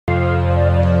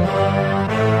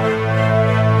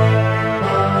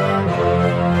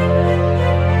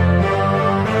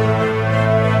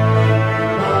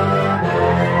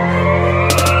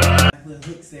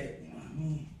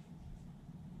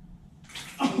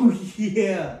Oh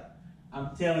yeah,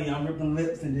 I'm telling you, I'm ripping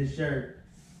lips in this shirt.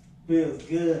 Feels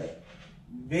good,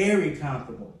 very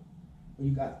comfortable. You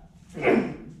got,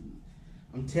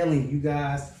 I'm telling you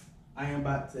guys, I am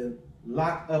about to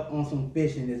lock up on some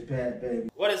fish in this bad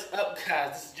baby. What is up,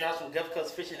 guys? This is Josh from Gulf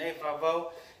Coast Fishing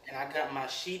 850, and I got my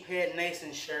Sheephead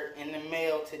Nason shirt in the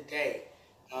mail today.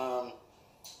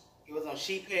 It was on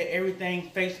Sheephead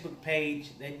Everything Facebook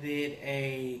page. They did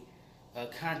a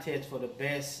contest for the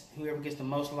best, whoever gets the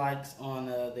most likes on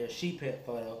their Sheephead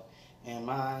photo, and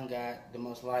mine got the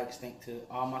most likes thanks to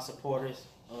all my supporters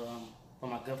for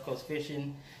my Gulf Coast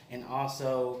Fishing, and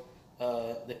also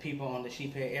the people on the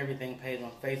Sheephead Everything page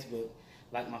on Facebook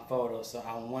like my photo. So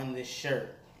I won this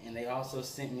shirt, and they also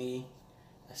sent me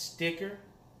a sticker,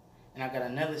 and I got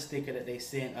another sticker that they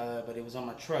sent, but it was on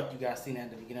my truck. You guys seen that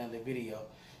at the beginning of the video.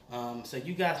 So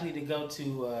you guys need to go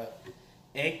to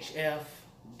hfdepot.com.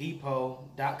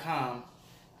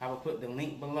 I will put the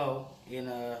link below, and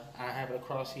I have it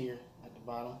across here at the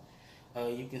bottom.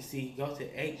 You can see, go to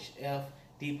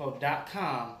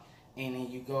hfdepot.com, and then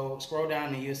you go scroll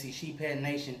down and you'll see Sheephead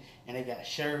Nation, and they got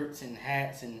shirts and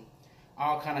hats and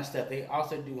all kind of stuff. They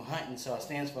also do hunting, so it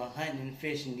stands for Hunting and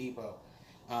Fishing Depot.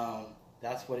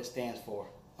 That's what it stands for.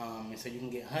 And so you can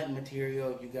get hunting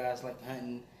material if you guys like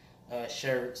hunting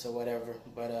shirts or whatever.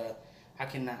 But I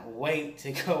cannot wait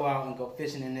to go out and go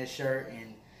fishing in this shirt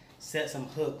and set some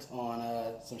hooks on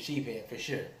some sheephead for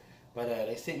sure. But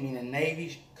they sent me a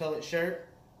navy colored shirt,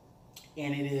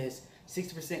 and it is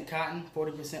 60% cotton,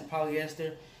 40%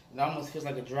 polyester. It almost feels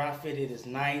like a dry fit. It is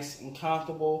nice and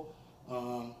comfortable,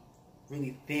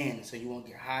 really thin, so you won't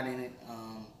get hot in it.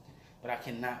 But I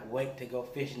cannot wait to go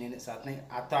fishing in it. So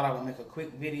I thought I would make a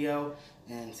quick video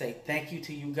and say thank you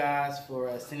to you guys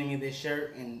for sending me this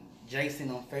shirt, and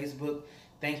Jason on Facebook,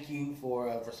 thank you for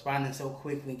responding so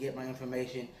quickly, get my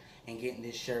information, and getting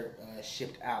this shirt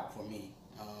shipped out for me.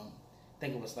 I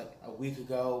think it was like a week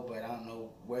ago, but I don't know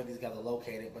where these guys are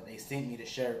located, but they sent me the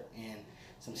shirt and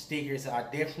some stickers. So I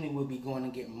definitely will be going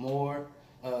to get more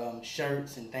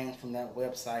shirts and things from that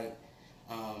website.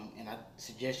 And I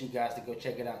suggest you guys to go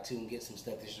check it out too and get some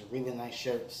stuff. These are really nice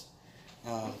shirts.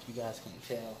 If you guys can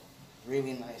tell,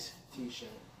 really nice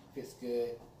t-shirt. Fits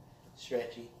good,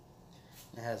 stretchy.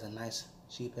 It has a nice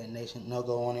Sheephead Nation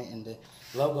logo on it, and the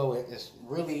logo is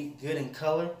really good in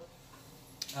color.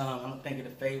 I don't think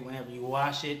it'll fade whenever you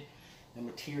wash it. The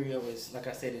material is, like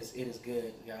I said, it is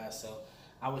good, guys. So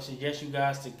I would suggest you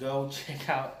guys to go check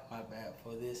out, my bad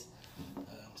for this,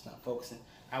 it's not focusing.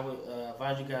 I would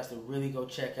advise you guys to really go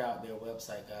check out their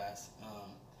website, guys.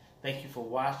 Thank you for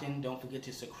watching. Don't forget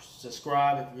to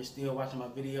subscribe if you're still watching my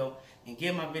video, and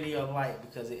give my video a like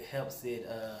because it helps it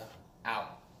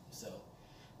out. So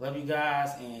love you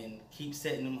guys, and keep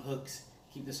setting them hooks.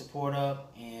 Keep the support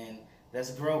up, and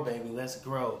let's grow, baby. Let's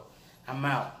grow. I'm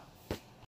out.